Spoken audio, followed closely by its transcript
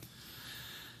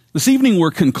This evening,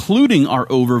 we're concluding our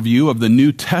overview of the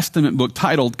New Testament book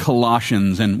titled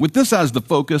Colossians. And with this as the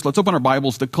focus, let's open our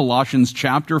Bibles to Colossians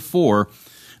chapter 4.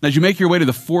 And as you make your way to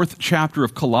the fourth chapter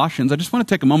of Colossians, I just want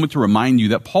to take a moment to remind you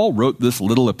that Paul wrote this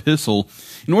little epistle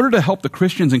in order to help the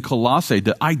Christians in Colossae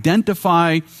to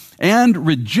identify and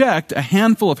reject a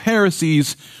handful of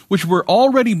heresies which were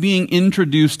already being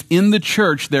introduced in the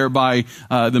church there by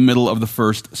the middle of the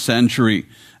first century.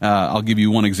 I'll give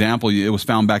you one example. It was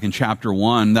found back in chapter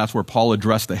 1. That's where Paul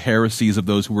addressed the heresies of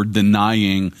those who were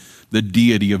denying the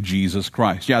deity of Jesus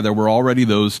Christ. Yeah, there were already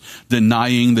those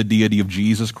denying the deity of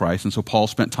Jesus Christ. And so Paul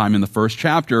spent time in the first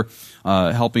chapter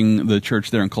helping the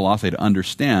church there in Colossae to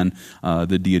understand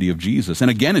the deity of Jesus. And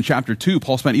again, in chapter 2,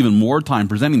 Paul spent even more time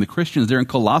presenting the Christians there in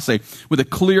Colossae with a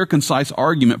clear, concise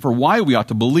argument for why we ought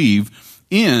to believe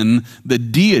in the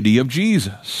deity of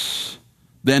Jesus.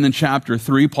 Then in chapter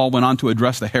 3, Paul went on to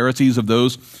address the heresies of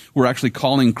those who were actually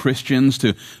calling Christians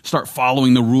to start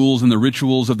following the rules and the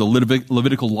rituals of the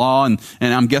Levitical law. And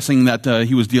I'm guessing that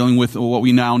he was dealing with what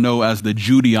we now know as the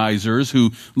Judaizers, who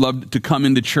loved to come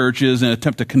into churches and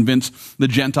attempt to convince the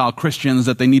Gentile Christians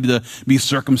that they needed to be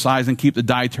circumcised and keep the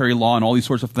dietary law and all these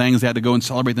sorts of things. They had to go and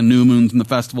celebrate the new moons and the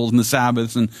festivals and the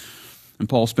Sabbaths. And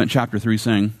Paul spent chapter 3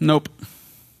 saying, nope,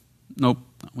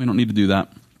 we don't need to do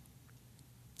that.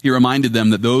 He reminded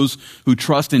them that those who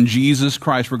trust in Jesus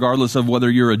Christ, regardless of whether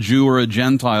you're a Jew or a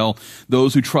Gentile,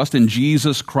 those who trust in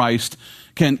Jesus Christ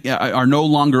are no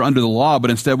longer under the law, but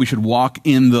instead we should walk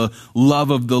in the love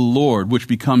of the Lord, which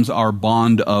becomes our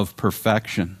bond of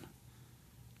perfection.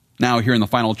 Now, here in the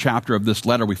final chapter of this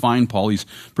letter, we find Paul, he's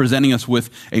presenting us with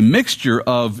a mixture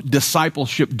of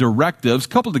discipleship directives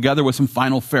coupled together with some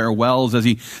final farewells as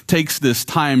he takes this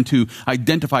time to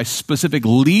identify specific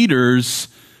leaders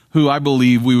who I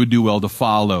believe we would do well to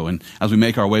follow. And as we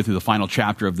make our way through the final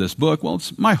chapter of this book, well,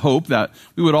 it's my hope that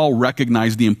we would all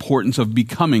recognize the importance of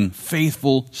becoming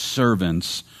faithful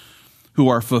servants who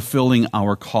are fulfilling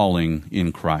our calling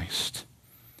in Christ.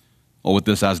 Well, with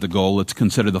this as the goal, let's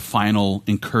consider the final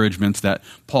encouragements that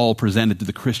Paul presented to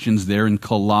the Christians there in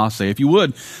Colossae. If you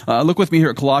would, look with me here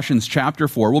at Colossians chapter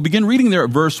 4. We'll begin reading there at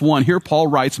verse 1. Here Paul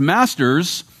writes,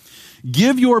 "Masters,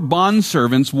 give your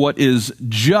bondservants what is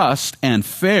just and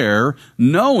fair,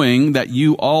 knowing that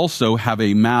you also have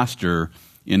a master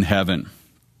in heaven."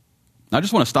 Now, I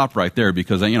just want to stop right there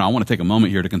because I want to take a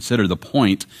moment here to consider the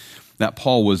point that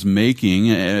Paul was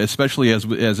making, especially as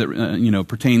it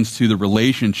pertains to the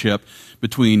relationship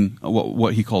between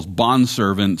what he calls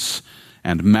bondservants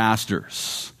and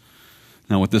masters.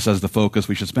 Now, with this as the focus,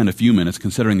 we should spend a few minutes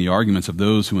considering the arguments of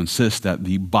those who insist that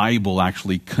the Bible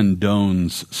actually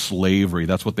condones slavery.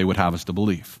 That's what they would have us to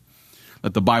believe,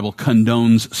 that the Bible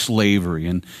condones slavery.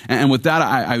 And with that,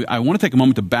 I want to take a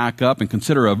moment to back up and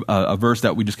consider a verse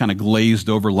that we just kind of glazed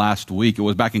over last week. It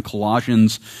was back in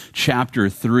Colossians chapter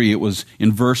 3. It was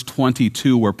in verse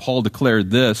 22 where Paul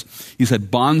declared this. He said,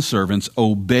 "Bondservants,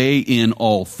 obey in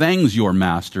all things your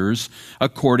masters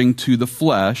according to the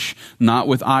flesh, not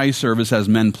with eye service as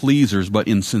men pleasers, but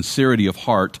in sincerity of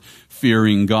heart,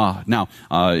 fearing God." Now,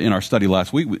 in our study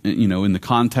last week, in the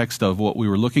context of what we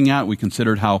were looking at, we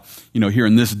considered how, here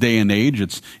in this day and age,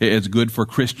 it's good for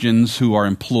Christians who are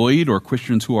employed or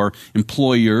Christians who are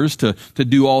employers to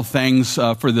do all things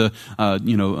for the,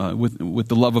 with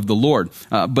the love of the Lord.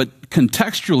 But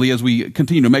contextually, as we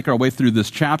continue to make our way through this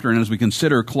chapter and as we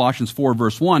consider Colossians 4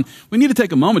 verse 1, we need to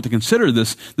take a moment to consider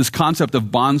this concept of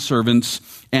bondservants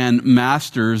and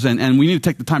masters, and we need to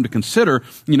take the time to consider,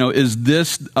 is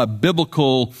this a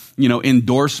biblical,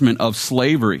 endorsement of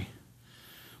slavery?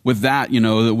 With that,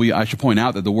 I should point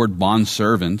out that the word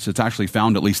bondservants, it's actually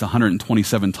found at least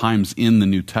 127 times in the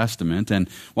New Testament, and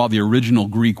while the original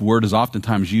Greek word is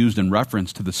oftentimes used in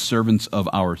reference to the servants of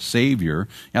our Savior,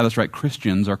 yeah, that's right,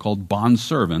 Christians are called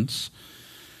bondservants.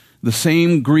 The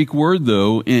same Greek word,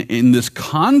 though, in this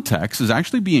context is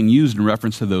actually being used in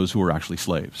reference to those who are actually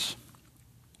slaves.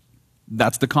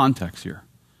 That's the context here.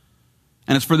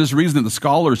 And it's for this reason that the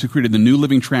scholars who created the New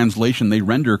Living Translation, they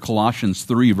render Colossians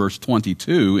 3 verse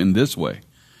 22 in this way.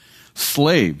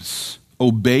 "Slaves,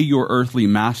 obey your earthly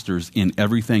masters in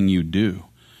everything you do.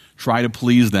 Try to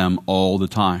please them all the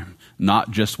time,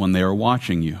 not just when they are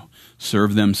watching you.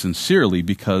 Serve them sincerely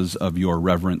because of your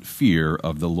reverent fear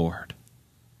of the Lord."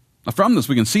 Now, from this,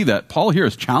 we can see that Paul here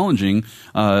is challenging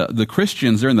the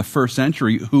Christians there in the first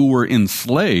century who were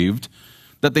enslaved,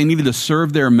 that they needed to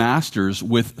serve their masters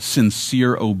with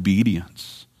sincere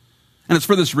obedience. And it's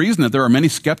for this reason that there are many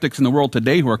skeptics in the world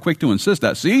today who are quick to insist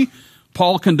that, see,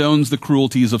 Paul condones the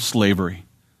cruelties of slavery.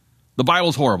 The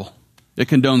Bible's horrible. It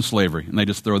condones slavery, and they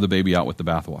just throw the baby out with the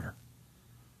bathwater.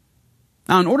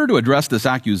 Now, in order to address this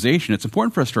accusation, it's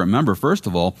important for us to remember, first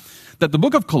of all, that the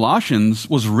book of Colossians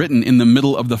was written in the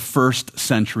middle of the 1st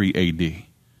century AD.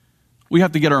 We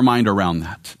have to get our mind around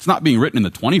that. It's not being written in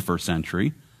the 21st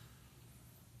century.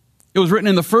 It was written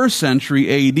in the 1st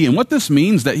century AD. And what this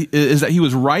means is that he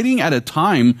was writing at a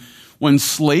time when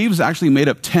slaves actually made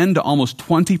up 10 to almost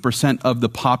 20% of the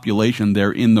population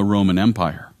there in the Roman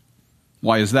Empire.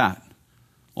 Why is that?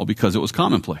 Well, because it was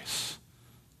commonplace.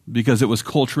 Because it was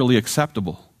culturally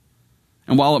acceptable.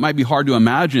 And while it might be hard to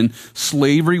imagine,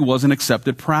 slavery was an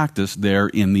accepted practice there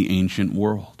in the ancient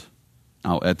world.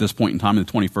 Now, at this point in time in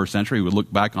the 21st century, we would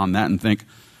look back on that and think,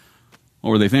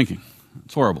 what were they thinking?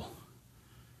 It's horrible.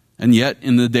 And yet,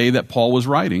 in the day that Paul was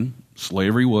writing,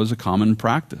 slavery was a common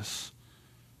practice.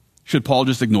 Should Paul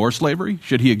just ignore slavery?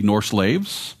 Should he ignore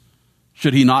slaves?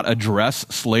 Should he not address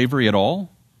slavery at all?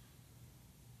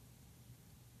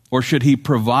 Or should he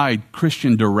provide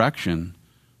Christian direction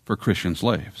for Christian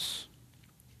slaves?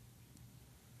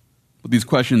 With these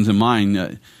questions in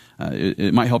mind,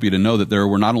 it might help you to know that there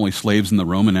were not only slaves in the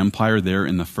Roman Empire there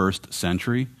in the 1st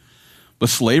century, but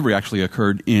slavery actually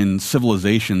occurred in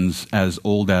civilizations as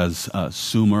old as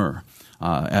Sumer,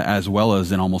 as well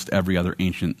as in almost every other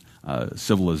ancient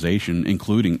civilization,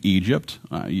 including Egypt.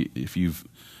 If you've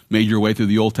made your way through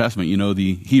the Old Testament, you know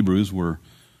the Hebrews were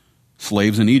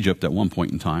slaves in Egypt at one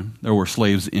point in time. There were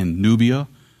slaves in Nubia.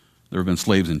 There have been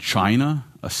slaves in China,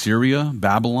 Assyria,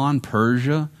 Babylon,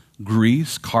 Persia,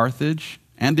 Greece, Carthage,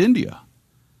 and India.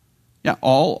 Yeah,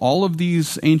 all of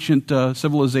these ancient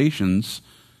civilizations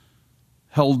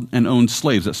held and owned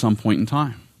slaves at some point in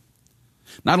time.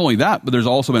 Not only that, but there's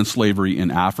also been slavery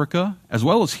in Africa as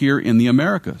well as here in the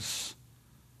Americas.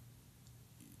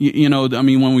 You know, I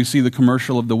mean, when we see the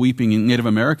commercial of the weeping Native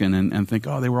American and think,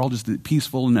 oh, they were all just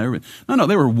peaceful and everything. No,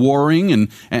 they were warring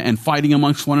and fighting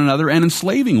amongst one another and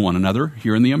enslaving one another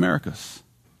here in the Americas.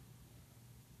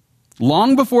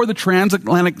 Long before the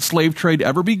transatlantic slave trade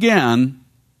ever began,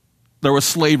 there was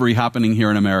slavery happening here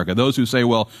in America. Those who say,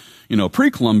 well, you know,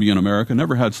 pre-Columbian America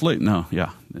never had slavery. No,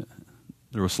 yeah,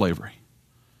 there was slavery.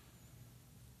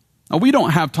 Now, we don't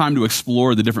have time to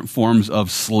explore the different forms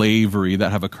of slavery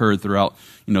that have occurred throughout,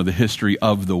 you know, the history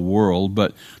of the world,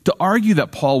 but to argue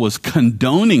that Paul was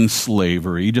condoning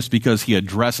slavery just because he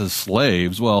addresses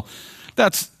slaves, well,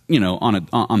 that's, you know,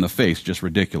 on the face just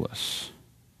ridiculous.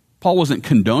 Paul wasn't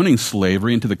condoning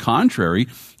slavery, and to the contrary,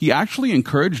 he actually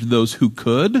encouraged those who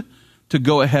could to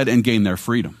go ahead and gain their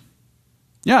freedom.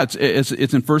 Yeah, it's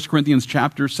in 1 Corinthians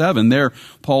chapter 7. There,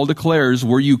 Paul declares,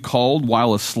 were you called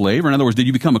while a slave? Or in other words, did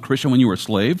you become a Christian when you were a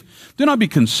slave? Do not be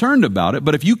concerned about it,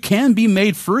 but if you can be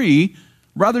made free,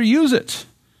 rather use it.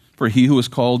 For he who is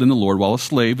called in the Lord while a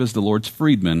slave is the Lord's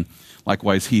freedman.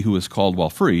 Likewise, he who is called while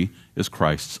free is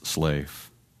Christ's slave.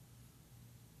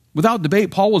 Without debate,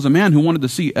 Paul was a man who wanted to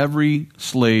see every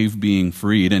slave being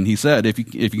freed. And he said, if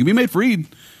you can be made free,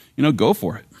 you know, go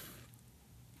for it.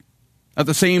 At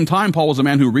the same time, Paul was a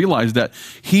man who realized that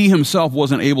he himself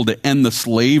wasn't able to end the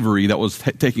slavery that was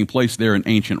taking place there in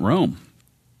ancient Rome.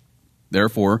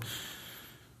 Therefore,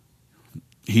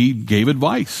 he gave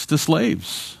advice to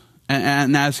slaves,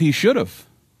 and as he should have,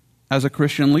 as a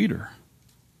Christian leader.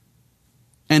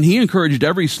 And he encouraged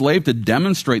every slave to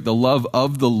demonstrate the love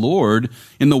of the Lord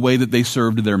in the way that they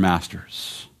served their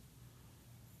masters.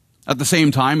 At the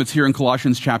same time, it's here in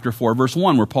Colossians chapter 4, verse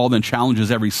 1, where Paul then challenges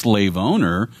every slave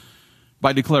owner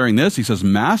by declaring this. He says,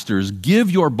 masters, give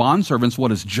your bondservants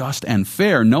what is just and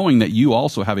fair, knowing that you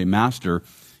also have a master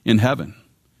in heaven.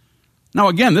 Now,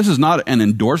 again, this is not an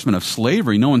endorsement of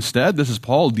slavery. No, instead, this is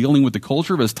Paul dealing with the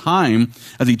culture of his time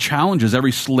as he challenges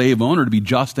every slave owner to be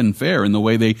just and fair in the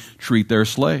way they treat their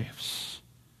slaves.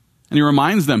 And he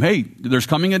reminds them, hey, there's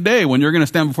coming a day when you're going to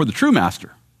stand before the true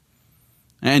master,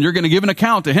 and you're going to give an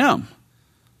account to him.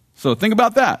 So think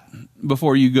about that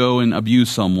before you go and abuse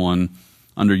someone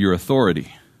under your authority.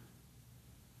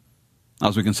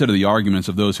 As we consider the arguments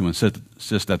of those who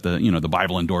insist that the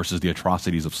Bible endorses the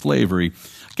atrocities of slavery,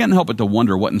 I can't help but to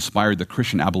wonder what inspired the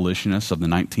Christian abolitionists of the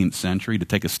 19th century to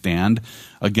take a stand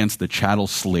against the chattel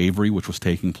slavery which was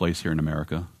taking place here in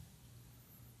America.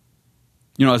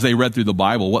 You know, as they read through the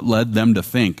Bible, what led them to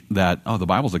think that, the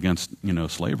Bible's against,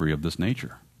 slavery of this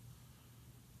nature?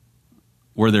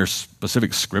 Were there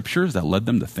specific scriptures that led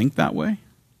them to think that way?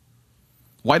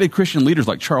 Why did Christian leaders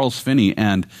like Charles Finney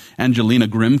and Angelina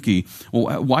Grimke,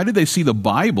 why did they see the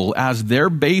Bible as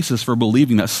their basis for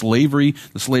believing that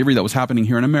the slavery that was happening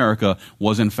here in America,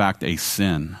 was in fact a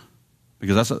sin?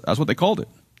 Because that's what they called it.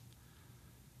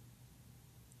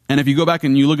 And if you go back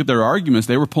and you look at their arguments,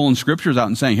 they were pulling scriptures out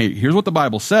and saying, hey, here's what the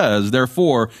Bible says,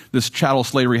 therefore this chattel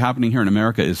slavery happening here in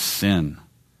America is sin.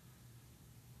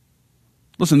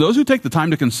 Listen, those who take the time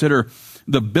to consider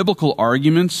the biblical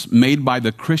arguments made by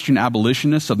the Christian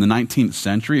abolitionists of the 19th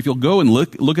century, if you'll go and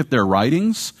look at their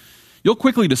writings, you'll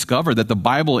quickly discover that the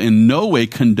Bible in no way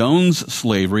condones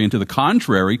slavery, and to the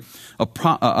contrary, a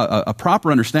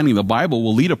proper understanding of the Bible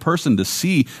will lead a person to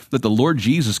see that the Lord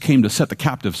Jesus came to set the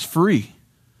captives free.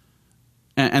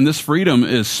 And this freedom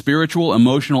is spiritual,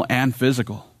 emotional, and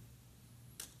physical.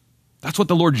 That's what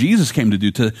the Lord Jesus came to do,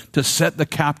 to set the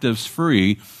captives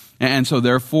free. And so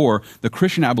therefore, the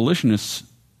Christian abolitionists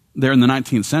there in the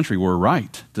 19th century were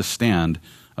right to stand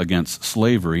against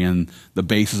slavery, and the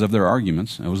basis of their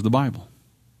arguments, it was the Bible.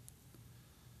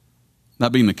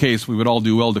 That being the case, we would all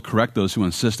do well to correct those who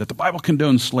insist that the Bible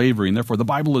condones slavery, and therefore the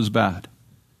Bible is bad.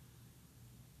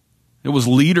 It was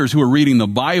leaders who were reading the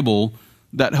Bible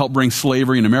that helped bring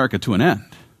slavery in America to an end.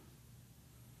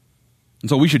 And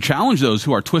so we should challenge those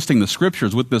who are twisting the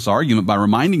scriptures with this argument by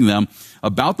reminding them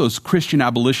about those Christian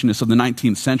abolitionists of the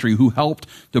 19th century who helped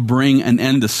to bring an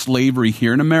end to slavery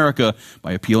here in America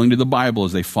by appealing to the Bible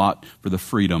as they fought for the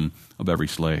freedom of every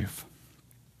slave.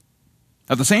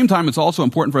 At the same time, it's also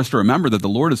important for us to remember that the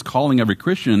Lord is calling every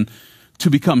Christian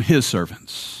to become His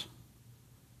servants.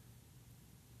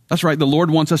 That's right, the Lord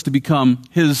wants us to become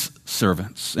His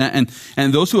servants. And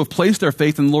those who have placed their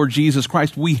faith in the Lord Jesus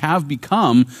Christ, we have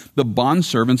become the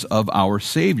bondservants of our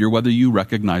Savior, whether you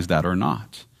recognize that or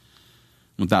not.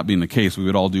 With that being the case, we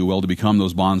would all do well to become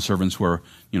those bondservants who are,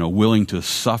 willing to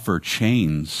suffer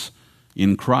chains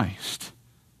in Christ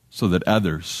so that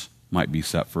others might be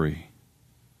set free.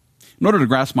 In order to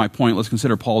grasp my point, let's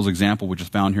consider Paul's example, which is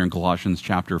found here in Colossians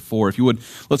chapter 4. If you would,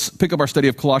 let's pick up our study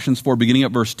of Colossians 4, beginning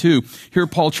at verse 2. Here,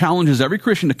 Paul challenges every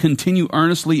Christian to continue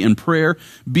earnestly in prayer,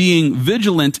 being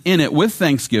vigilant in it with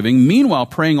thanksgiving, meanwhile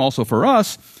praying also for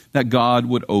us that God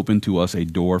would open to us a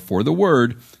door for the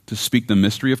word to speak the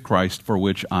mystery of Christ, for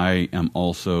which I am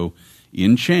also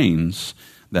in chains,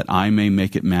 that I may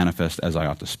make it manifest as I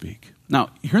ought to speak. Now,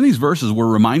 here in these verses, we're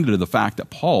reminded of the fact that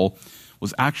Paul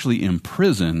was actually in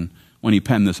prison when he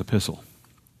penned this epistle.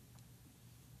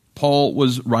 Paul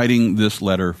was writing this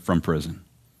letter from prison.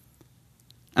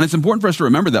 And it's important for us to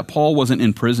remember that Paul wasn't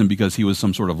in prison because he was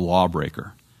some sort of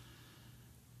lawbreaker.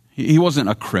 He wasn't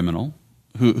a criminal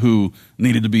who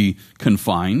needed to be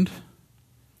confined.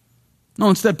 No,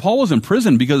 instead, Paul was in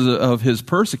prison because of his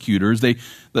persecutors.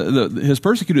 His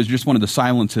persecutors just wanted to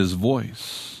silence his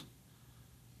voice.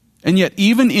 And yet,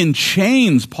 even in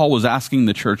chains, Paul was asking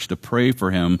the church to pray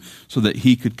for him so that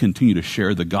he could continue to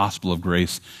share the gospel of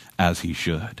grace as he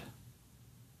should.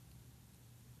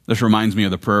 This reminds me of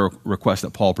the prayer request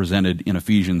that Paul presented in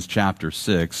Ephesians chapter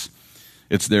 6.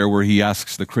 It's there where he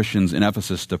asks the Christians in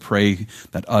Ephesus to pray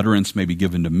that utterance may be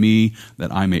given to me,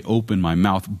 that I may open my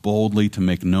mouth boldly to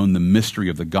make known the mystery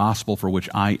of the gospel, for which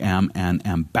I am an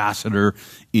ambassador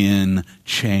in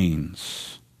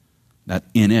chains, that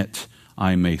in it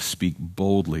I may speak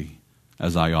boldly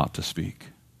as I ought to speak.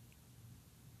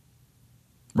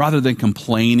 Rather than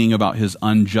complaining about his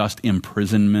unjust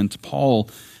imprisonment, Paul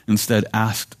instead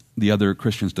asked the other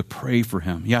Christians to pray for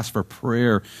him. He asked for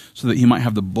prayer so that he might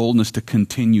have the boldness to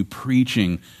continue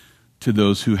preaching to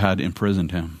those who had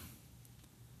imprisoned him.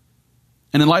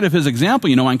 And in light of his example,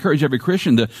 I encourage every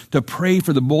Christian to pray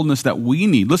for the boldness that we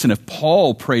need. Listen, if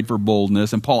Paul prayed for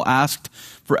boldness and Paul asked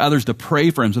for others to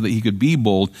pray for him so that he could be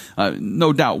bold,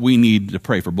 no doubt we need to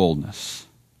pray for boldness.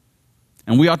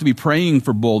 And we ought to be praying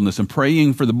for boldness and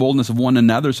praying for the boldness of one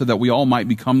another so that we all might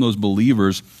become those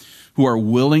believers who are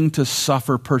willing to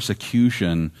suffer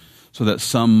persecution so that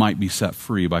some might be set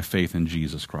free by faith in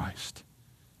Jesus Christ.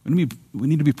 We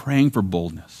need to be praying for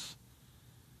boldness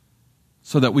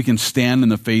so that we can stand in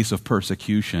the face of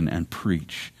persecution and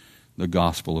preach the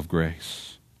gospel of grace.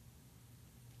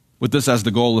 With this as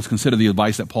the goal, let's consider the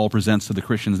advice that Paul presents to the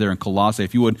Christians there in Colossae.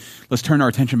 If you would, let's turn our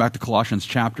attention back to Colossians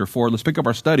chapter 4. Let's pick up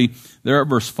our study there at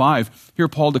verse 5. Here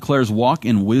Paul declares, "Walk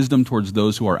in wisdom towards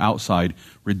those who are outside,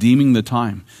 redeeming the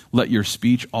time. Let your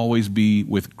speech always be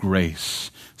with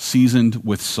grace, seasoned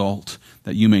with salt,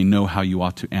 that you may know how you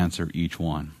ought to answer each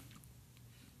one."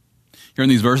 Here in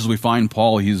these verses we find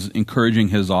Paul, he's encouraging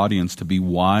his audience to be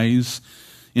wise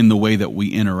in the way that we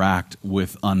interact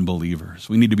with unbelievers.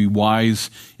 We need to be wise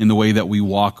in the way that we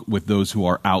walk with those who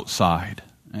are outside.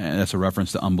 And that's a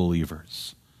reference to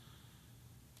unbelievers.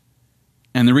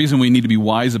 And the reason we need to be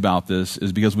wise about this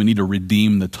is because we need to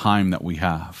redeem the time that we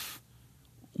have.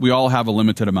 We all have a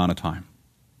limited amount of time.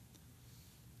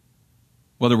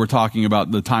 Whether we're talking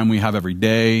about the time we have every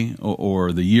day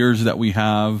or the years that we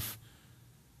have,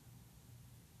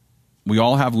 we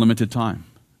all have limited time.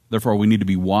 Therefore, we need to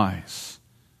be wise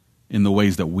in the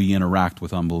ways that we interact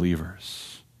with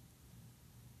unbelievers.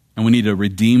 And And we need to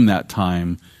redeem that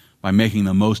time by making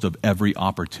the most of every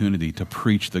opportunity to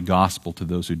preach the gospel to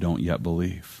those who don't yet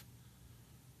believe.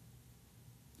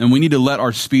 And we need to let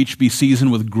our speech be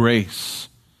seasoned with grace.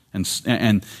 And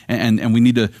we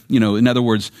need to, in other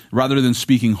words, rather than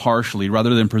speaking harshly,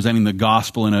 rather than presenting the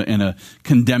gospel in a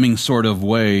condemning sort of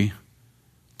way,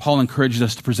 Paul encouraged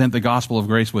us to present the gospel of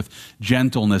grace with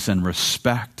gentleness and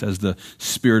respect as the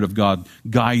Spirit of God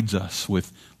guides us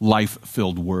with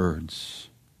life-filled words.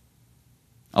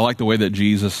 I like the way that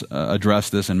Jesus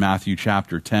addressed this in Matthew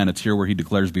chapter 10. It's here where he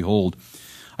declares, "Behold,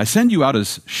 I send you out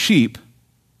as sheep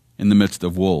in the midst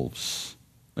of wolves.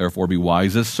 Therefore be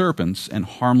wise as serpents and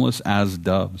harmless as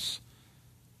doves.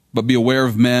 But be aware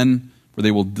of men, for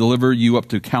they will deliver you up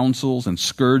to councils and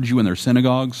scourge you in their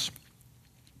synagogues.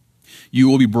 You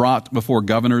will be brought before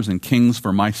governors and kings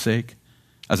for my sake,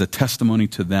 as a testimony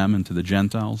to them and to the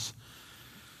Gentiles.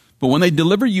 But when they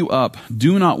deliver you up,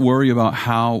 do not worry about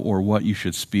how or what you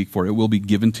should speak, for it will be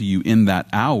given to you in that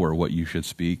hour what you should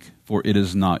speak. For it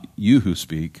is not you who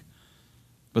speak,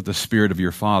 but the Spirit of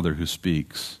your Father who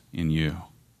speaks in you."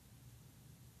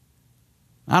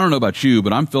 I don't know about you,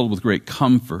 but I'm filled with great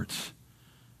comfort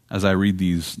as I read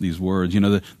these words.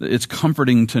 It's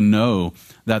comforting to know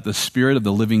that the Spirit of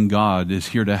the living God is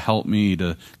here to help me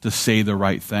to say the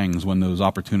right things when those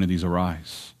opportunities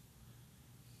arise.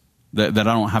 That I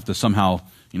don't have to somehow,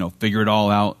 figure it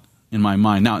all out in my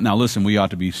mind. Now listen, we ought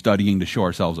to be studying to show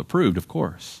ourselves approved, of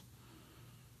course.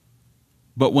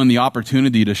 But when the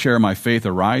opportunity to share my faith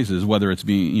arises, whether it's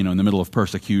being, in the middle of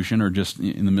persecution or just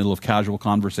in the middle of casual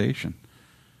conversation,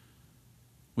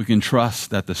 we can trust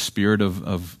that the Spirit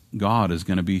of God is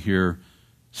going to be here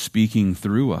speaking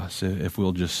through us if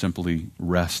we'll just simply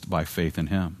rest by faith in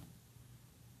Him.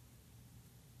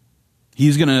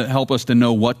 He's going to help us to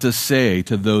know what to say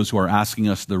to those who are asking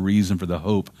us the reason for the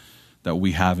hope that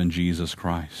we have in Jesus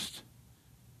Christ.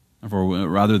 Therefore,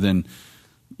 rather than,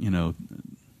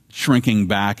 shrinking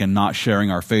back and not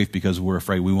sharing our faith because we're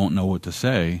afraid we won't know what to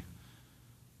say,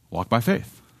 walk by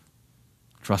faith.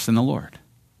 Trust in the Lord.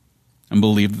 And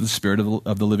believe that the Spirit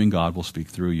of the living God will speak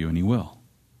through you, and He will.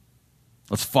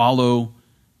 Let's follow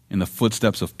in the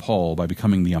footsteps of Paul by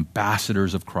becoming the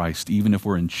ambassadors of Christ, even if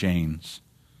we're in chains.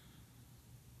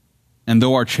 And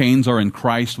though our chains are in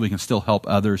Christ, we can still help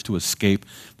others to escape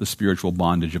the spiritual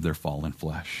bondage of their fallen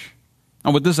flesh.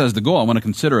 Now, with this as the goal, I want to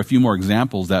consider a few more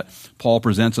examples that Paul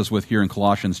presents us with here in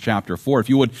Colossians chapter 4. If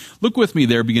you would, look with me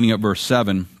there, beginning at verse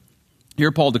 7.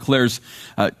 Here Paul declares,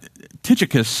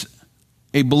 Tychicus,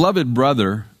 a beloved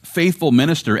brother, faithful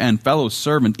minister, and fellow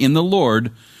servant in the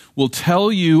Lord, will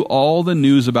tell you all the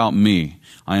news about me.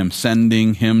 I am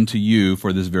sending him to you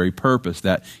for this very purpose,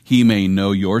 that he may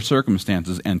know your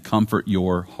circumstances and comfort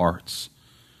your hearts.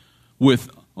 With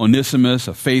Onesimus,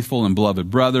 a faithful and beloved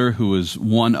brother who is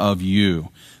one of you,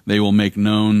 they will make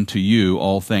known to you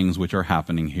all things which are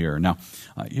happening here. Now,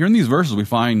 here in these verses, we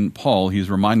find Paul, he's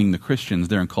reminding the Christians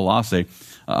there in Colossae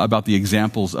about the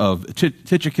examples of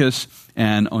Tychicus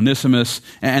and Onesimus.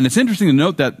 And it's interesting to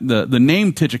note that the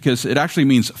name Tychicus, it actually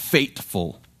means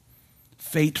faithful.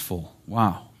 Faithful.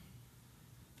 Wow.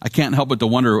 I can't help but to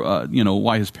wonder,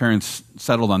 why his parents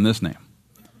settled on this name.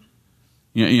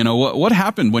 What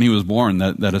happened when he was born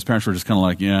that his parents were just kind of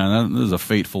like, this is a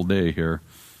fateful day here.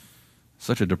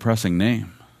 Such a depressing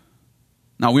name.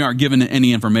 Now, we aren't given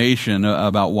any information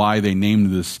about why they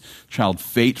named this child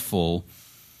Faithful.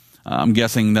 I'm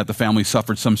guessing that the family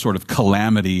suffered some sort of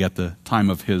calamity at the time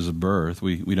of his birth.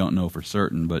 We don't know for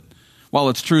certain. But while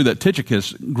it's true that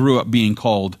Tychicus grew up being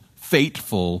called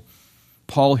Faithful,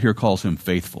 Paul here calls him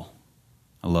faithful.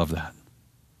 I love that.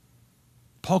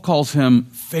 Paul calls him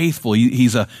faithful.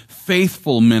 He's a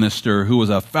faithful minister who was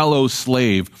a fellow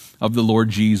slave of the Lord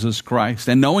Jesus Christ.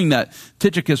 And knowing that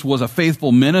Tychicus was a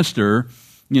faithful minister,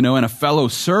 and a fellow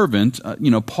servant,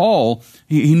 Paul,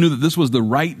 he knew that this was the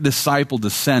right disciple to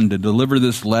send to deliver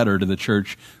this letter to the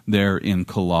church there in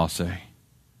Colossae.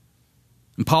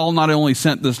 And Paul not only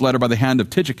sent this letter by the hand of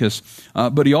Tychicus,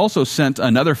 but he also sent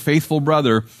another faithful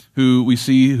brother who we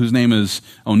see, whose name is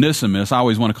Onesimus. I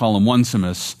always want to call him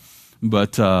Onesimus,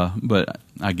 but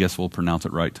I guess we'll pronounce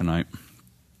it right tonight.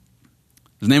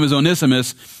 His name is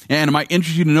Onesimus, and it might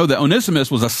interest you to know that Onesimus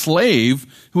was a slave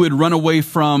who had run away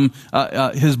from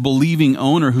his believing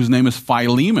owner, whose name is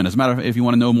Philemon. As a matter of fact, if you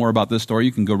want to know more about this story,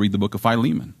 you can go read the book of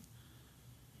Philemon.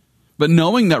 But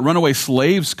knowing that runaway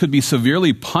slaves could be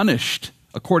severely punished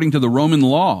according to the Roman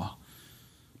law,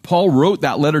 Paul wrote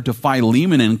that letter to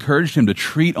Philemon and encouraged him to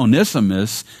treat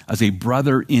Onesimus as a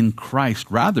brother in Christ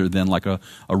rather than like a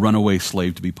runaway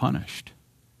slave to be punished.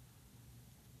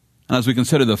 And as we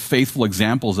consider the faithful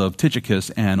examples of Tychicus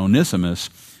and Onesimus,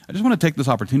 I just want to take this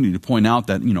opportunity to point out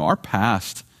that,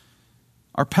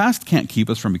 our past can't keep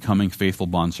us from becoming faithful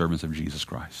bondservants of Jesus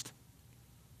Christ.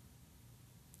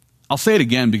 I'll say it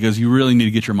again because you really need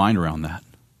to get your mind around that.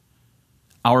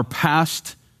 Our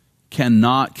past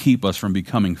cannot keep us from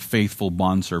becoming faithful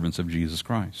bondservants of Jesus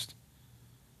Christ.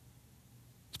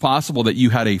 It's possible that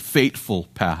you had a fateful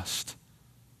past.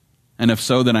 And if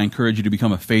so, then I encourage you to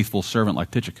become a faithful servant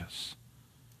like Tychicus.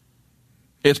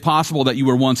 It's possible that you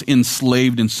were once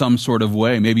enslaved in some sort of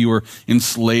way. Maybe you were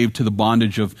enslaved to the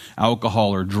bondage of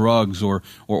alcohol or drugs or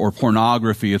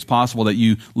pornography. It's possible that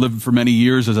you lived for many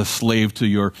years as a slave to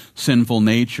your sinful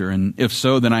nature. And if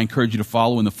so, then I encourage you to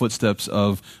follow in the footsteps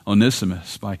of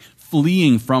Onesimus by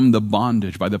fleeing from the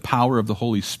bondage by the power of the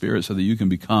Holy Spirit so that you can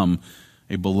become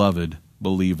a beloved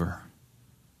believer.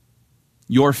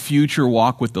 Your future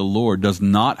walk with the Lord does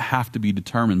not have to be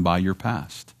determined by your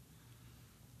past.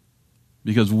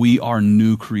 Because we are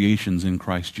new creations in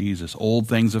Christ Jesus. Old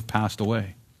things have passed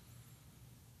away.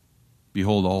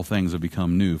 Behold, all things have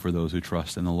become new for those who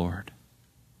trust in the Lord.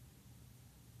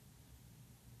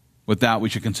 With that, we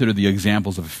should consider the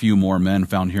examples of a few more men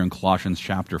found here in Colossians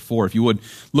chapter 4. If you would,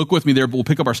 look with me there. We'll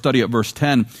pick up our study at verse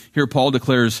 10. Here Paul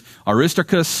declares,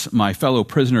 Aristarchus, my fellow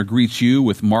prisoner, greets you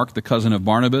with Mark, the cousin of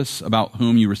Barnabas, about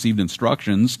whom you received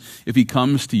instructions. If he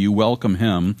comes to you, welcome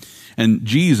him. And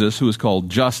Jesus, who is called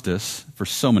Justus, for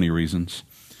so many reasons.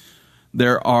 These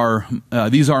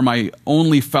are my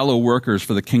only fellow workers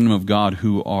for the kingdom of God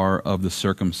who are of the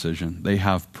circumcision. They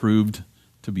have proved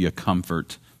to be a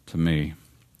comfort to me.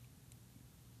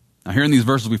 Now, here in these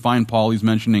verses, we find Paul, he's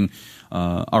mentioning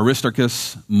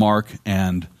Aristarchus, Mark,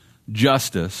 and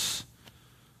Justus.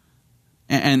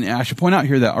 And I should point out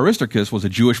here that Aristarchus was a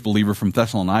Jewish believer from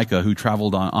Thessalonica who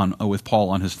traveled with Paul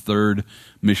on his third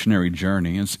missionary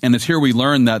journey. And it's here we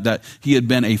learn that he had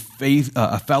been a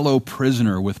fellow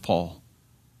prisoner with Paul.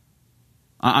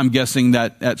 I'm guessing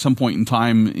that at some point in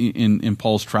time in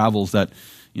Paul's travels that,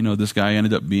 this guy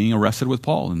ended up being arrested with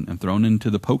Paul and thrown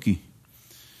into the pokey.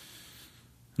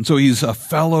 And so he's a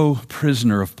fellow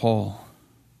prisoner of Paul.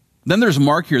 Then there's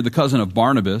Mark here, the cousin of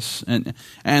Barnabas. And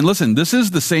listen, this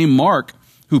is the same Mark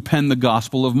who penned the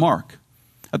Gospel of Mark.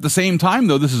 At the same time,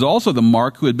 though, this is also the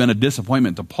Mark who had been a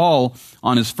disappointment to Paul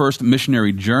on his first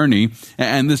missionary journey.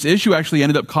 And this issue actually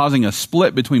ended up causing a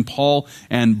split between Paul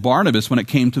and Barnabas when it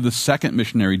came to the second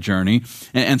missionary journey.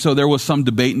 And so there was some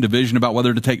debate and division about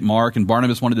whether to take Mark, and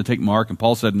Barnabas wanted to take Mark, and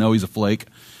Paul said, no, he's a flake.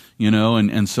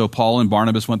 And so Paul and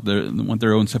Barnabas went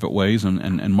their own separate ways,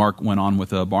 and Mark went on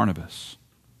with Barnabas.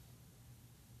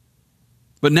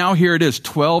 But now here it is,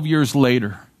 12 years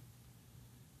later,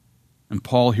 and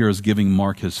Paul here is giving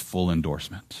Mark his full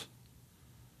endorsement.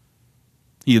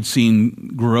 He had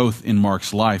seen growth in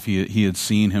Mark's life. He had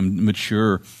seen him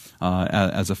mature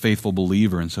as a faithful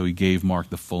believer, and so he gave Mark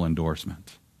the full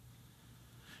endorsement.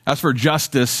 As for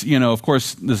Justus, of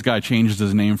course, this guy changes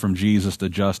his name from Jesus to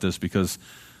Justus because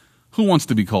who wants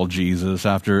to be called Jesus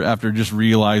after just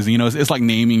realizing, it's like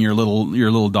naming your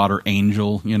little daughter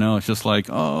Angel, it's just like,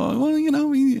 oh,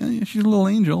 well, she's a little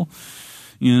angel,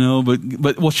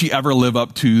 but will she ever live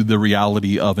up to the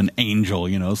reality of an angel?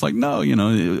 It's like, no,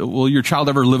 will your child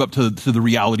ever live up to the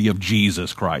reality of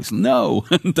Jesus Christ? No,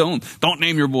 don't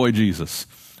name your boy Jesus,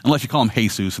 unless you call him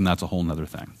Jesus, and that's a whole nother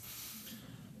thing.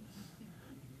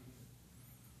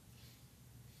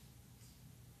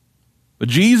 But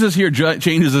Jesus here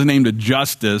changes his name to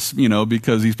Justus,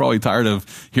 because he's probably tired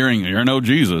of hearing, you're no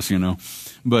Jesus,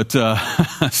 But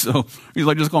so he's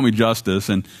like, just call me Justus.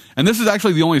 And this is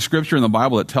actually the only scripture in the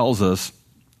Bible that tells us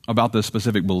about this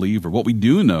specific believer. What we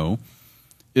do know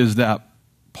is that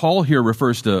Paul here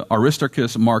refers to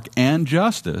Aristarchus, Mark, and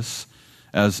Justus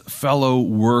as fellow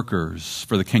workers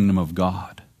for the kingdom of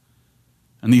God.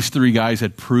 And these three guys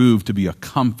had proved to be a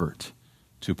comfort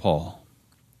to Paul.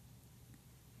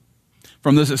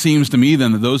 From this, it seems to me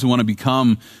then that those who want to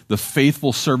become the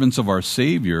faithful servants of our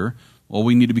Savior, well,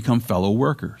 we need to become fellow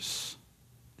workers.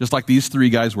 Just like these three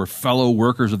guys were fellow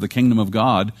workers of the kingdom of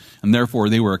God, and therefore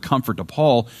they were a comfort to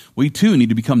Paul, we too need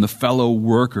to become the fellow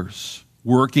workers,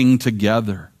 working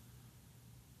together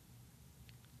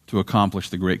to accomplish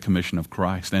the great commission of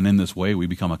Christ. And in this way, we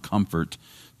become a comfort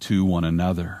to one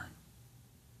another.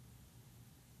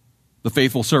 The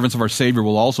faithful servants of our Savior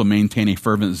will also maintain a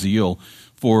fervent zeal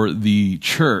for the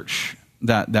church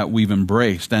that we've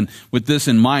embraced. And with this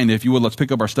in mind, if you would, let's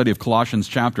pick up our study of Colossians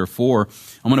chapter 4.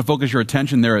 I'm going to focus your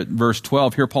attention there at verse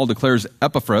 12. Here Paul declares,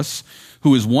 Epaphras,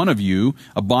 who is one of you,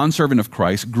 a bondservant of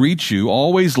Christ, greets you,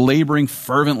 always laboring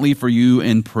fervently for you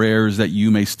in prayers that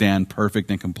you may stand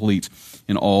perfect and complete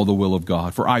in all the will of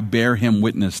God. For I bear him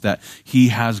witness that he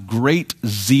has great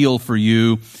zeal for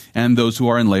you and those who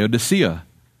are in Laodicea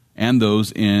and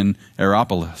those in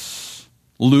Hierapolis.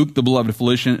 Luke, the beloved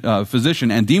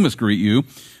physician, and Demas greet you.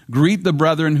 Greet the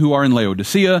brethren who are in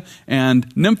Laodicea,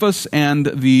 and Nymphas and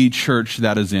the church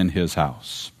that is in his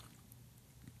house.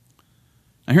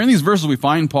 Now here in these verses we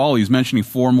find Paul, he's mentioning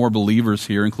 4 more believers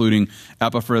here, including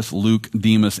Epaphras, Luke,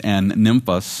 Demas, and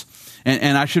Nymphas.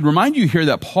 And I should remind you here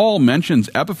that Paul mentions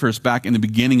Epaphras back in the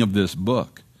beginning of this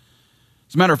book.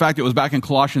 As a matter of fact, it was back in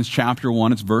Colossians chapter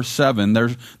 1, it's verse 7.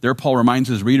 There Paul reminds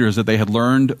his readers that they had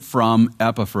learned from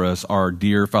Epaphras, our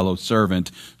dear fellow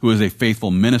servant, who is a faithful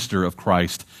minister of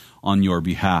Christ on your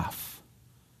behalf.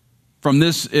 From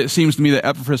this, it seems to me that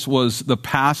Epaphras was the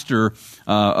pastor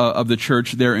of the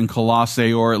church there in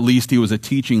Colossae, or at least he was a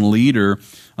teaching leader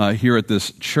here at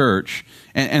this church.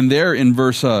 And there in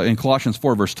Colossians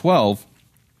 4, verse 12,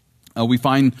 we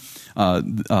find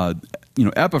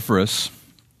Epaphras.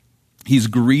 He's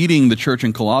greeting the church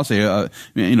in Colossae.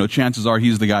 Chances are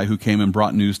he's the guy who came and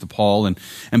brought news to Paul.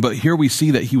 But here we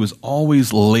see that he was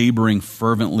always laboring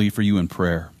fervently for you in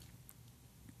prayer.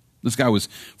 This guy was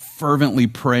fervently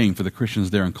praying for the Christians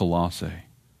there in Colossae.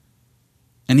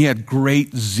 And he had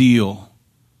great zeal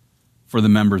for the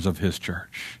members of his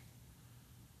church.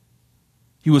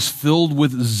 He was filled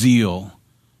with zeal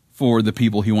for the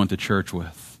people he went to church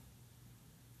with.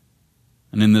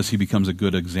 And in this, he becomes a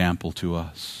good example to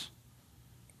us.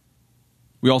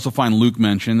 We also find Luke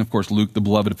mentioned. Of course, Luke, the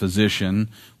beloved physician,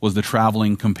 was the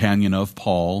traveling companion of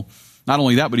Paul. Not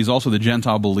only that, but he's also the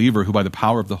Gentile believer who, by the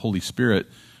power of the Holy Spirit,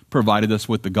 provided us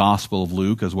with the Gospel of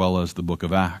Luke as well as the book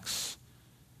of Acts.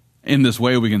 In this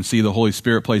way, we can see the Holy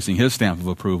Spirit placing his stamp of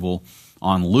approval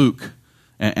on Luke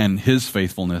and his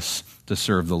faithfulness to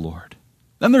serve the Lord.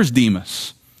 Then there's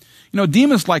Demas.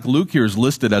 Demas, like Luke here, is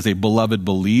listed as a beloved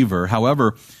believer.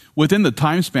 However, within the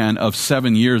time span of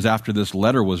 7 years after this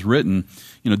letter was written,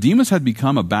 Demas had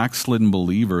become a backslidden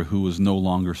believer who was no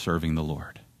longer serving the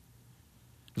Lord.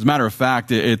 As a matter of fact,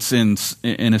 it's in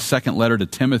his second letter to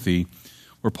Timothy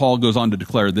where Paul goes on to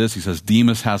declare this. He says,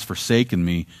 Demas has forsaken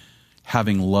me,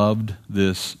 having loved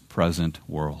this present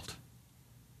world.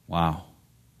 Wow.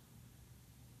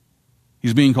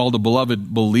 He's being called a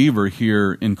beloved believer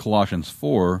here in Colossians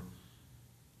 4.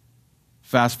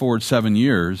 Fast forward 7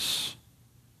 years,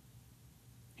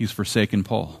 he's forsaken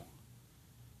Paul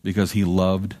because he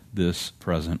loved this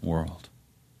present world.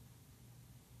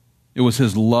 It was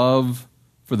his love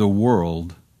for the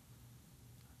world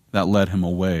that led him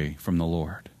away from the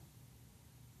Lord.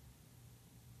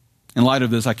 In light of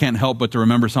this, I can't help but to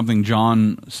remember something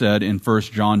John said in 1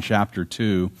 John chapter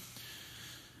 2.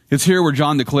 It's here where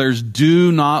John declares,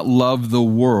 do not love the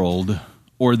world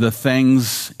or the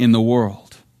things in the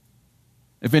world.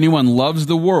 If anyone loves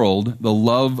the world, the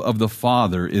love of the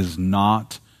Father is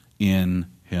not in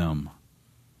him.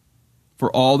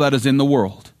 For all that is in the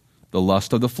world, the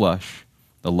lust of the flesh,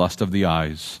 the lust of the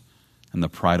eyes, and the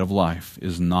pride of life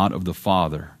is not of the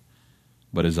Father,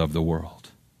 but is of the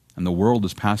world. And the world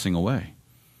is passing away,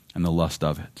 and the lust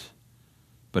of it.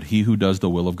 But he who does the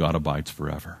will of God abides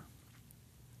forever.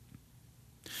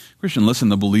 Christian, listen,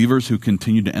 the believers who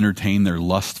continue to entertain their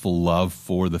lustful love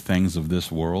for the things of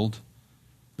this world,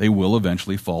 they will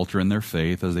eventually falter in their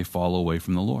faith as they fall away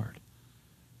from the Lord.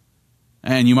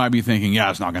 And you might be thinking, yeah,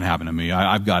 it's not going to happen to me.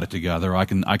 I've got it together. I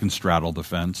can straddle the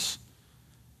fence.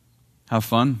 Have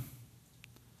fun.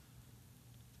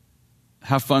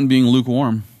 Have fun being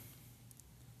lukewarm.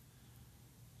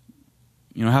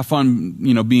 Have fun,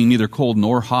 being neither cold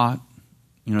nor hot.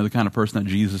 The kind of person that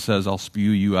Jesus says, I'll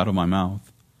spew you out of my mouth.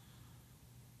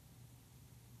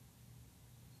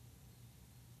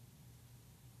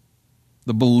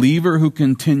 The believer who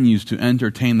continues to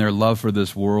entertain their love for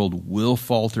this world will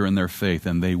falter in their faith,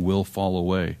 and they will fall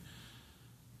away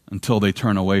until they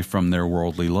turn away from their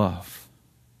worldly love.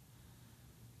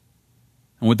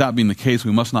 And with that being the case,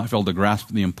 we must not fail to grasp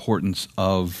the importance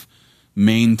of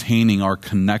maintaining our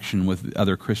connection with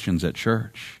other Christians at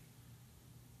church.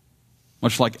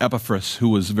 Much like Epaphras, who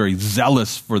was very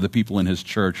zealous for the people in his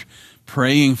church,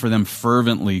 praying for them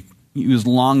fervently. He was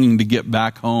longing to get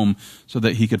back home so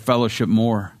that he could fellowship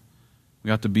more.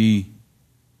 We ought to be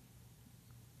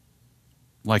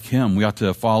like him. We ought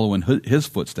to follow in his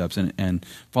footsteps and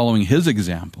following his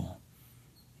example.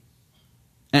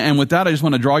 And with that, I just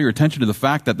want to draw your attention to the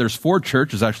fact that there's 4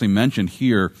 churches actually mentioned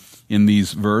here in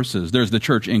these verses. There's the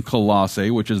church in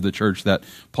Colossae, which is the church that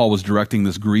Paul was directing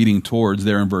this greeting towards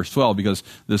there in verse 12, because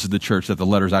this is the church that the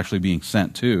letter is actually being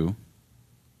sent to.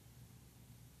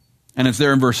 And it's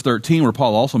there in verse 13 where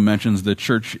Paul also mentions the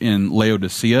church in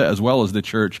Laodicea as well as the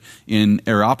church in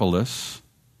Hierapolis.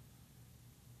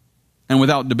 And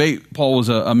without debate, Paul was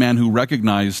a man who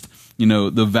recognized,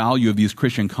 the value of these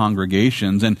Christian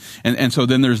congregations. And so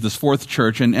then there's this 4th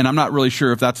church, and I'm not really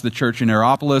sure if that's the church in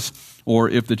Hierapolis or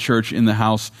if the church in the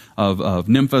house of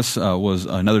Nymphas was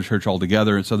another church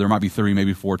altogether. And so there might be 3,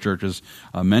 maybe 4 churches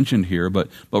mentioned here. But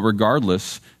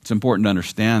regardless, it's important to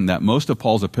understand that most of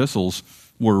Paul's epistles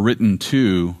were written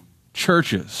to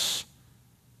churches.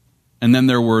 And then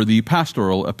there were the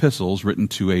pastoral epistles written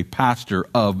to a pastor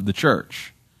of the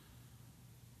church.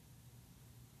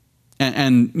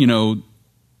 And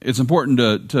it's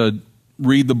important to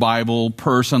read the Bible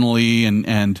personally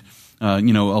and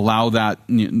allow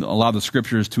the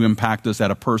scriptures to impact us at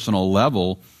a personal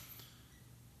level.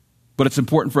 But it's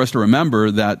important for us to remember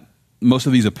that most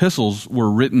of these epistles were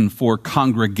written for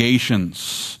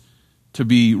congregations to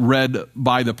be read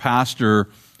by the pastor,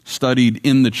 studied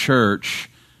in the church,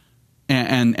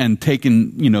 and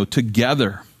taken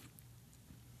together.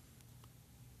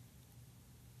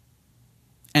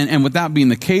 And with that being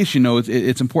the case,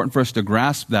 it's important for us to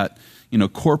grasp that,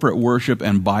 corporate worship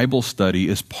and Bible study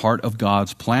is part of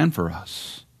God's plan for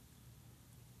us.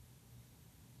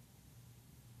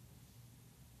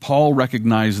 Paul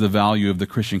recognized the value of the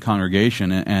Christian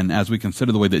congregation, and as we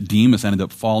consider the way that Demas ended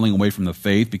up falling away from the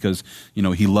faith because,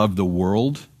 he loved the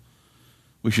world,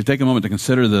 we should take a moment to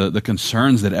consider the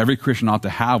concerns that every Christian ought to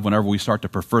have whenever we start to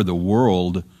prefer the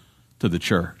world to the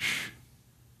church.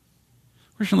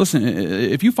 Christian, listen,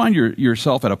 if you find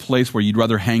yourself at a place where you'd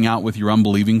rather hang out with your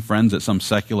unbelieving friends at some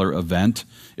secular event,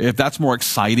 if that's more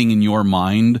exciting in your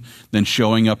mind than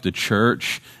showing up to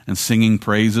church and singing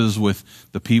praises with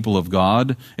the people of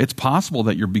God, it's possible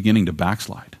that you're beginning to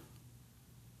backslide.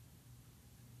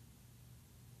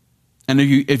 And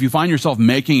if you find yourself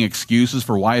making excuses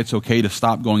for why it's okay to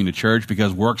stop going to church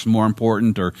because work's more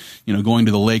important, or going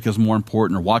to the lake is more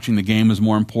important, or watching the game is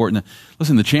more important,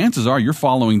 listen, the chances are you're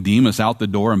following Demas out the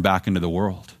door and back into the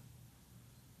world.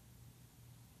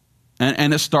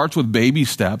 And it starts with baby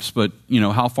steps, but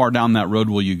how far down that road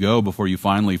will you go before you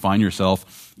finally find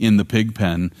yourself in the pig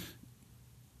pen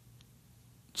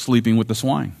sleeping with the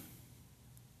swine?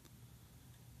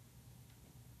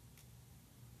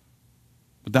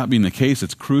 But that being the case,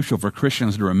 it's crucial for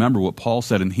Christians to remember what Paul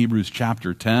said in Hebrews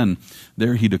chapter 10.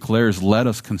 There he declares, "Let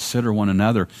us consider one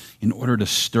another in order to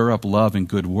stir up love and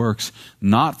good works,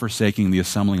 not forsaking the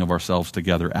assembling of ourselves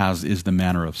together, as is the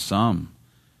manner of some,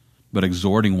 but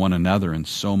exhorting one another, and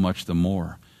so much the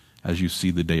more as you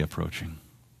see the day approaching."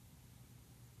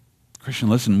 Christian,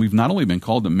 listen, we've not only been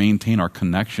called to maintain our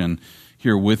connection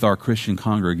here with our Christian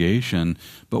congregation,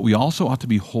 but we also ought to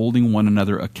be holding one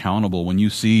another accountable. When you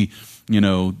see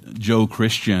Joe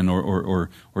Christian or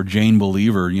Jane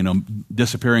Believer,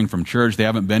 disappearing from church, they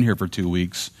haven't been here for 2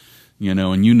 weeks, and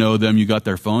them, you got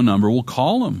their phone number, well,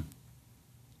 call them.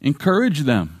 Encourage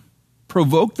them.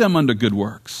 Provoke them unto good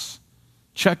works.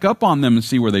 Check up on them and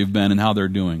see where they've been and how they're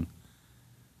doing.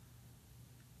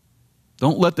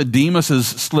 Don't let the Demases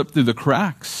slip through the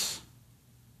cracks.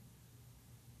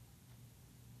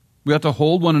 We have to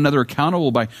hold one another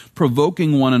accountable by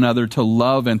provoking one another to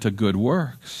love and to good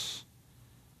works.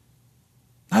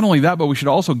 Not only that, but we should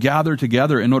also gather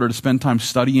together in order to spend time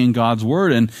studying God's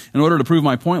Word. And in order to prove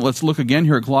my point, let's look again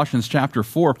here at Colossians chapter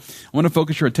 4. I want to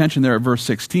focus your attention there at verse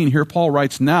 16. Here Paul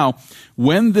writes, "Now,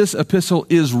 when this epistle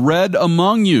is read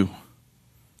among you,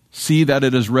 see that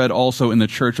it is read also in the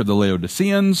church of the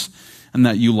Laodiceans, and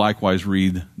that you likewise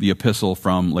read the epistle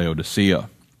from Laodicea."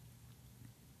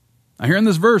 Now here in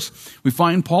this verse, we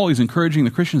find Paul, he's encouraging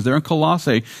the Christians there in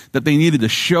Colossae that they needed to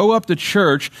show up to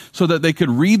church so that they could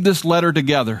read this letter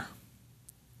together.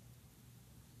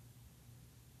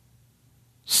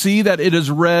 See that it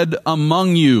is read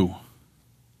among you.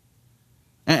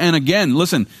 And again,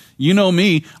 listen, you know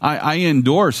me, I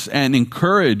endorse and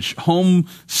encourage home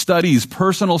studies,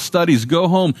 personal studies. Go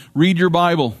home, read your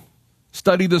Bible,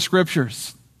 study the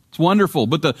scriptures. It's wonderful.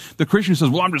 But the Christian says,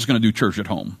 well, I'm just going to do church at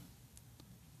home.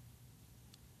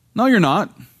 No, you're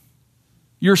not.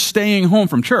 You're staying home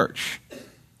from church.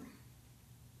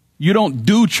 You don't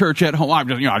do church at home.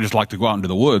 I just like to go out into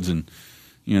the woods and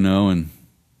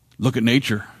look at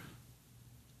nature.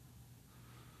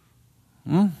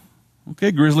 Well,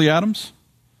 okay, Grizzly Adams.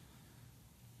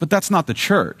 But that's not the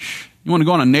church. You want to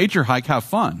go on a nature hike, have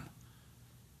fun.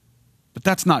 But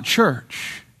that's not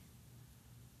church.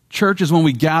 Church is when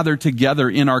we gather together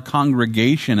in our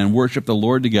congregation and worship the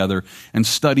Lord together and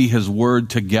study his word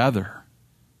together.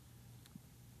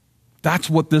 That's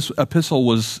what this epistle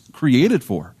was created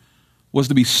for, was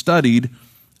to be studied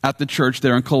at the church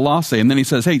there in Colossae. And then he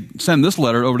says, hey, send this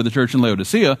letter over to the church in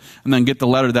Laodicea, and then get the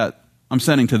letter that I'm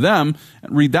sending to them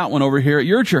and read that one over here at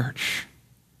your church.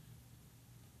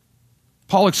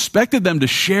 Paul expected them to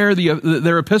share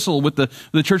their epistle with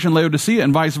the church in Laodicea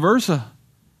and vice versa.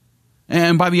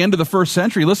 And by the end of the first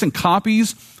century, listen,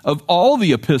 copies of all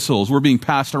the epistles were being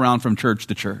passed around from church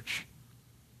to church.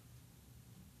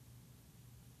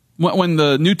 When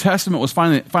the New Testament was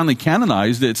finally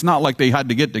canonized, it's not like they had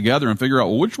to get together and figure out,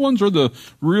 well, which ones are the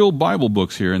real Bible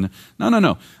books here? And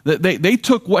no. They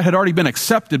took what had already been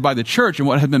accepted by the church and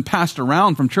what had been passed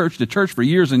around from church to church for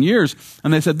years and years,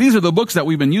 and they said, these are the books that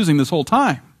we've been using this whole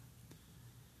time.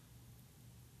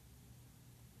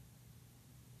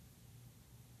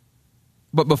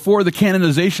 But before the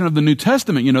canonization of the New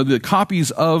Testament, the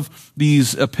copies of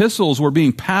these epistles were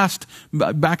being passed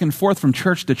back and forth from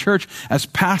church to church as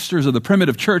pastors of the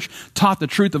primitive church taught the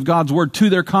truth of God's word to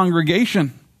their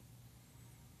congregation.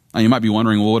 Now you might be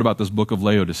wondering, well, what about this book of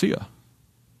Laodicea?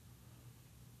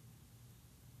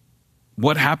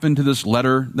 What happened to this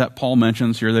letter that Paul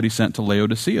mentions here that he sent to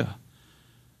Laodicea?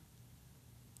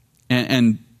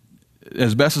 And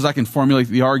as best as I can formulate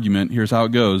the argument, here's how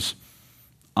it goes.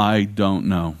 I don't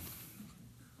know.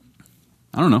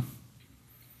 I don't know.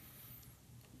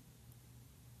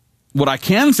 What I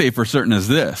can say for certain is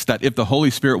this, that if the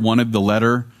Holy Spirit wanted the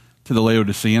letter to the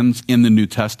Laodiceans in the New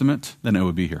Testament, then it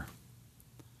would be here.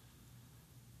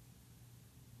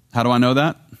 How do I know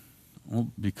that? Well,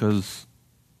 because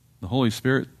the Holy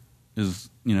Spirit is,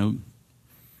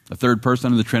 a third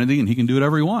person of the Trinity, and he can do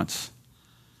whatever he wants.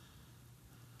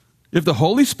 If the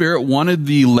Holy Spirit wanted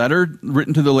the letter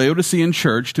written to the Laodicean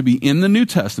church to be in the New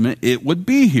Testament, it would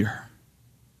be here.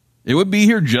 It would be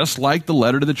here just like the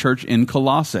letter to the church in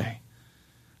Colossae.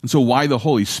 And so why the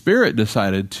Holy Spirit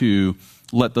decided to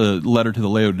let the letter to the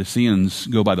Laodiceans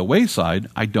go by the wayside,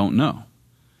 I don't know.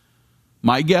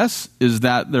 My guess is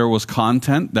that there was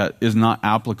content that is not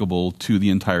applicable to the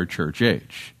entire church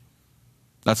age.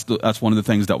 That's one of the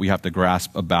things that we have to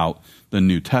grasp about the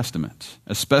New Testament,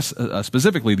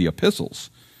 specifically the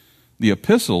epistles. The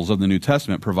epistles of the New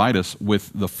Testament provide us with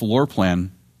the floor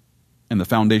plan and the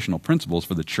foundational principles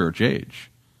for the church age.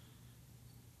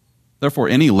 Therefore,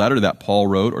 any letter that Paul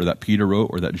wrote or that Peter wrote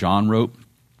or that John wrote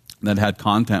that had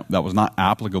content that was not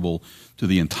applicable to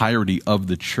the entirety of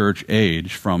the church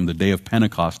age from the day of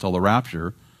Pentecost till the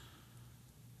rapture,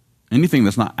 anything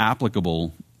that's not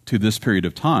applicable to this period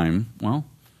of time, well,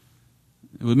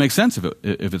 it would make sense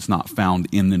if it's not found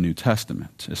in the New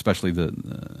Testament, especially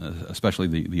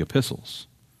the epistles.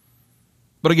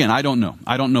 But again, I don't know.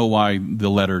 I don't know why the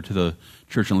letter to the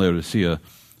church in Laodicea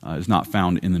is not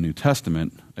found in the New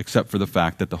Testament, except for the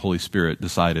fact that the Holy Spirit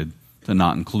decided to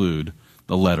not include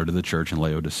the letter to the church in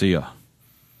Laodicea.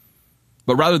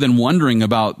 But rather than wondering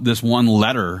about this one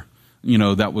letter,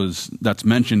 that's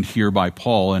mentioned here by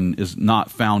Paul and is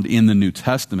not found in the New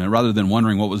Testament, rather than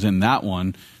wondering what was in that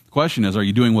one, the question is, are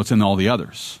you doing what's in all the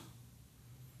others?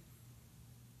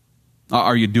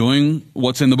 Are you doing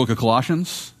what's in the book of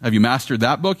Colossians? Have you mastered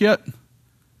that book yet?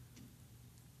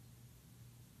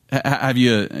 Have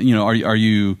you, are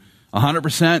you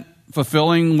 100%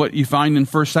 fulfilling what you find in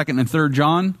 1st, 2nd, and 3rd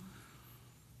John?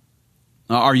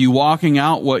 Are you walking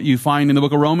out what you find in the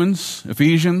book of Romans,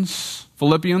 Ephesians,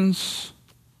 Philippians?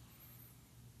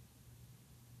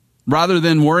 Rather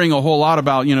than worrying a whole lot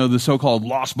about, the so-called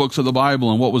lost books of the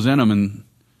Bible and what was in them, and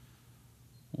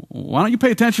why don't you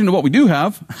pay attention to what we do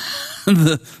have,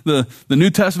 the New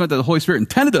Testament that the Holy Spirit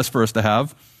intended us for us to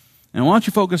have, and why don't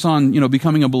you focus on,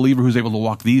 becoming a believer who's able to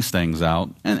walk these things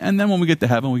out, and then when we get to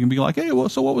heaven, we can be like, hey, well,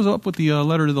 so what was up with the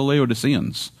letter to the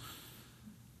Laodiceans?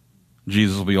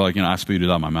 Jesus will be like, I spewed it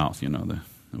out of my mouth,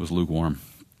 it was lukewarm.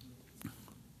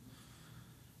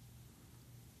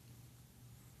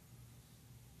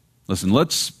 Listen,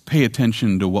 let's pay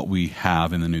attention to what we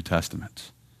have in the New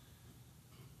Testament.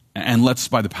 And let's,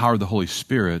 by the power of the Holy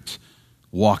Spirit,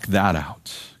 walk that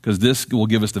out. Because this will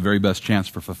give us the very best chance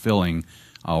for fulfilling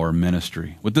our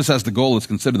ministry. With this as the goal, let's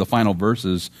consider the final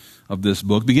verses of this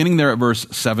book. Beginning there at verse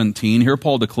 17, here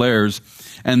Paul declares,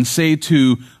 and say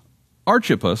to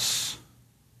Archippus,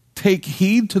 take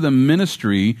heed to the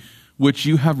ministry which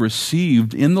you have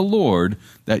received in the Lord,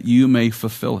 that you may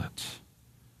fulfill it.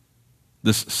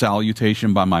 This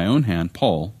salutation by my own hand,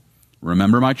 Paul,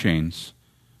 remember my chains.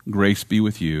 Grace be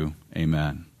with you.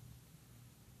 Amen.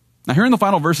 Now here in the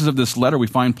final verses of this letter, we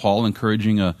find Paul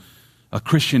encouraging a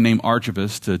Christian named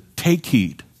Archippus to take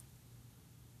heed.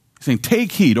 He's saying,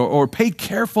 take heed or pay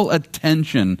careful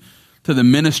attention to the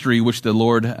ministry which the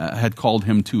Lord had called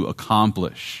him to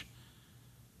accomplish.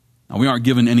 Now, we aren't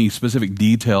given any specific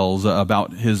details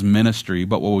about his ministry,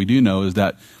 but what we do know is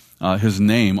that his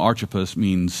name, Archippus,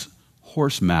 means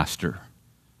horse master.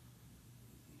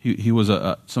 He was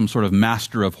some sort of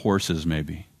master of horses,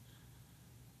 maybe.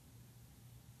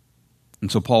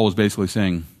 And so Paul was basically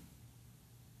saying,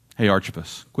 hey,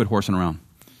 Archippus, quit horsing around.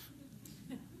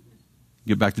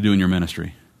 Get back to doing your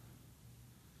ministry.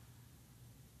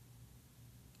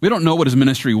 We don't know what his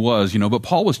ministry was, but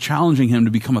Paul was challenging him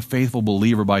to become a faithful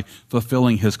believer by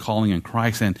fulfilling his calling in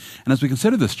Christ. And as we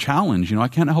consider this challenge, I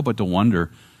can't help but to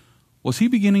wonder, was he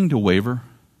beginning to waver?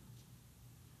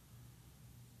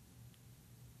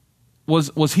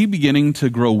 Was he beginning to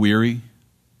grow weary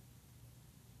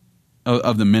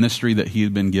of the ministry that he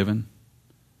had been given?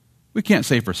 We can't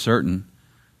say for certain.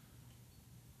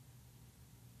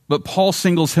 But Paul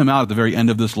singles him out at the very end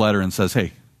of this letter and says,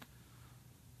 hey,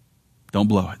 don't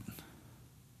blow it.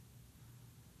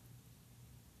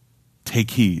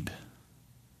 Take heed.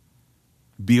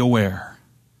 Be aware.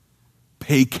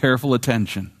 Pay careful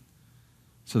attention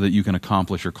so that you can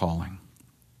accomplish your calling.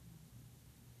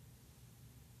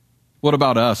 What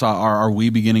about us? Are we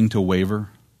beginning to waver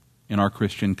in our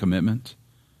Christian commitment?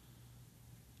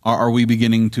 Are we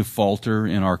beginning to falter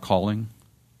in our calling?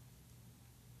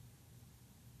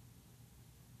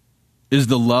 Is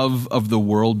the love of the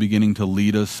world beginning to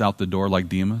lead us out the door like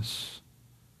Demas?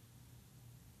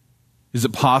 Is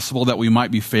it possible that we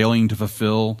might be failing to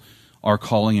fulfill our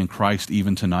calling in Christ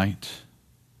even tonight?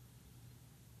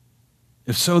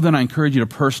 If so, then I encourage you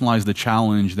to personalize the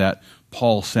challenge that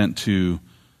Paul sent to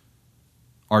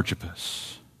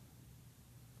Archippus.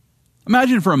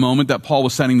 Imagine for a moment that Paul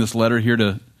was sending this letter here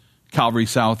to Calvary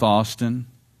South Austin.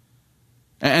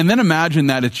 And then imagine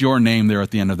that it's your name there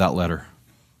at the end of that letter.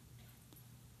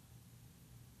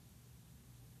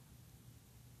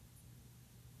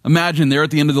 Imagine there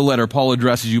at the end of the letter, Paul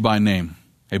addresses you by name.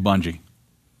 Hey, Bungie,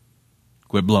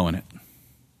 quit blowing it.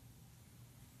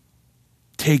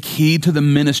 Take heed to the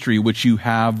ministry which you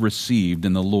have received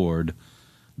in the Lord,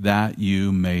 that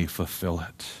you may fulfill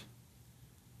it.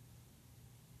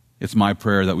 It's my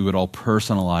prayer that we would all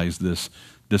personalize this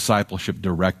discipleship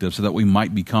directive so that we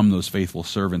might become those faithful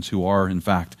servants who are, in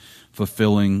fact,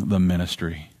 fulfilling the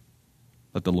ministry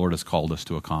that the Lord has called us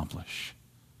to accomplish.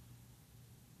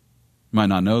 You might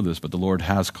not know this, but the Lord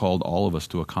has called all of us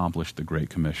to accomplish the Great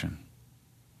Commission.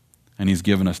 And he's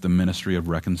given us the ministry of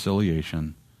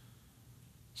reconciliation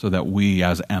so that we,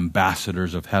 as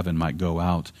ambassadors of heaven, might go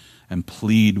out and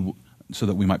plead, so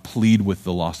that we might plead with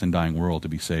the lost and dying world to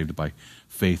be saved by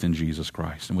faith in Jesus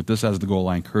Christ. And with this as the goal,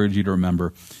 I encourage you to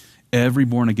remember, every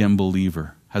born-again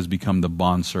believer has become the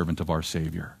bondservant of our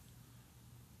Savior.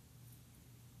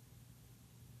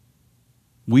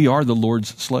 We are the Lord's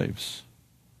slaves,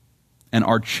 and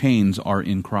our chains are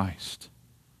in Christ.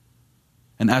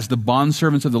 And as the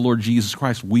bondservants of the Lord Jesus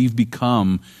Christ, we've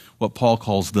become what Paul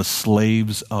calls the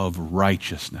slaves of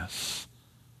righteousness.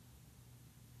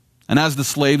 And as the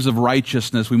slaves of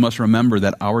righteousness, we must remember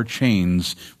that our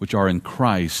chains, which are in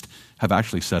Christ, have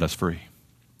actually set us free.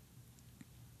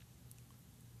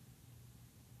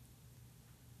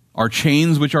 Our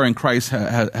chains, which are in Christ,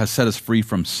 has set us free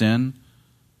from sin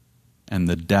and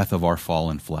the death of our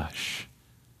fallen flesh.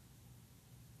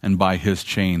 And by his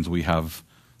chains, we have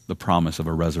the promise of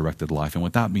a resurrected life. And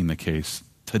with that being the case,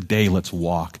 today let's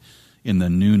walk in the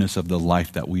newness of the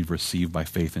life that we've received by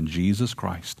faith in Jesus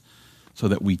Christ, so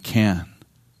that we can,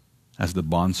 as the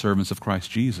bondservants of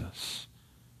Christ Jesus,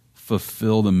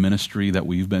 fulfill the ministry that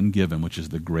we've been given, which is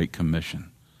the Great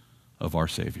Commission of our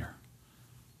Savior.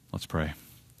 Let's pray.